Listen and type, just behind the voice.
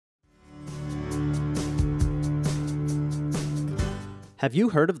Have you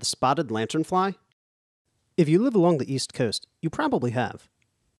heard of the spotted lanternfly? If you live along the East Coast, you probably have.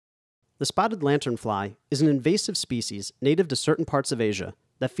 The spotted lanternfly is an invasive species native to certain parts of Asia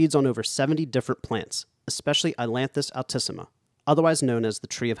that feeds on over 70 different plants, especially Ailanthus altissima, otherwise known as the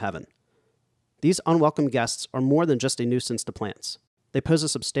tree of heaven. These unwelcome guests are more than just a nuisance to plants. They pose a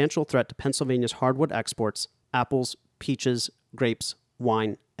substantial threat to Pennsylvania's hardwood exports, apples, peaches, grapes,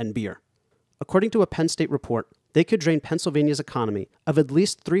 wine, and beer. According to a Penn State report, they could drain Pennsylvania's economy of at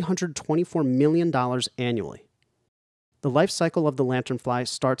least $324 million annually. The life cycle of the lanternfly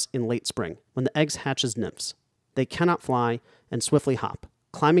starts in late spring, when the eggs hatch as nymphs. They cannot fly and swiftly hop,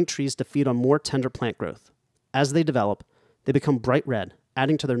 climbing trees to feed on more tender plant growth. As they develop, they become bright red,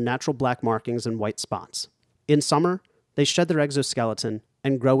 adding to their natural black markings and white spots. In summer, they shed their exoskeleton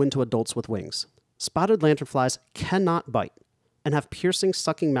and grow into adults with wings. Spotted lanternflies cannot bite and have piercing,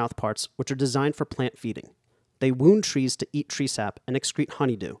 sucking mouthparts which are designed for plant feeding. They wound trees to eat tree sap and excrete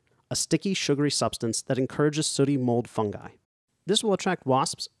honeydew, a sticky, sugary substance that encourages sooty mold fungi. This will attract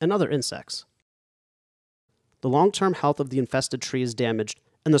wasps and other insects. The long-term health of the infested tree is damaged,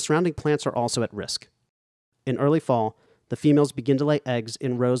 and the surrounding plants are also at risk. In early fall, the females begin to lay eggs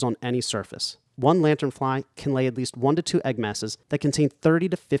in rows on any surface. One lanternfly can lay at least 1 to 2 egg masses that contain 30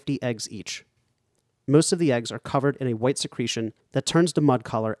 to 50 eggs each. Most of the eggs are covered in a white secretion that turns to mud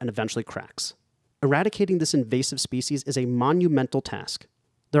color and eventually cracks. Eradicating this invasive species is a monumental task.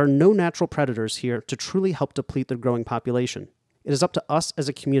 There are no natural predators here to truly help deplete their growing population. It is up to us as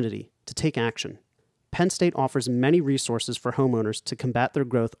a community to take action. Penn State offers many resources for homeowners to combat their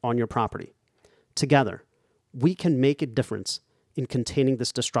growth on your property. Together, we can make a difference in containing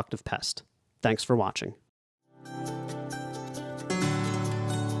this destructive pest. Thanks for watching.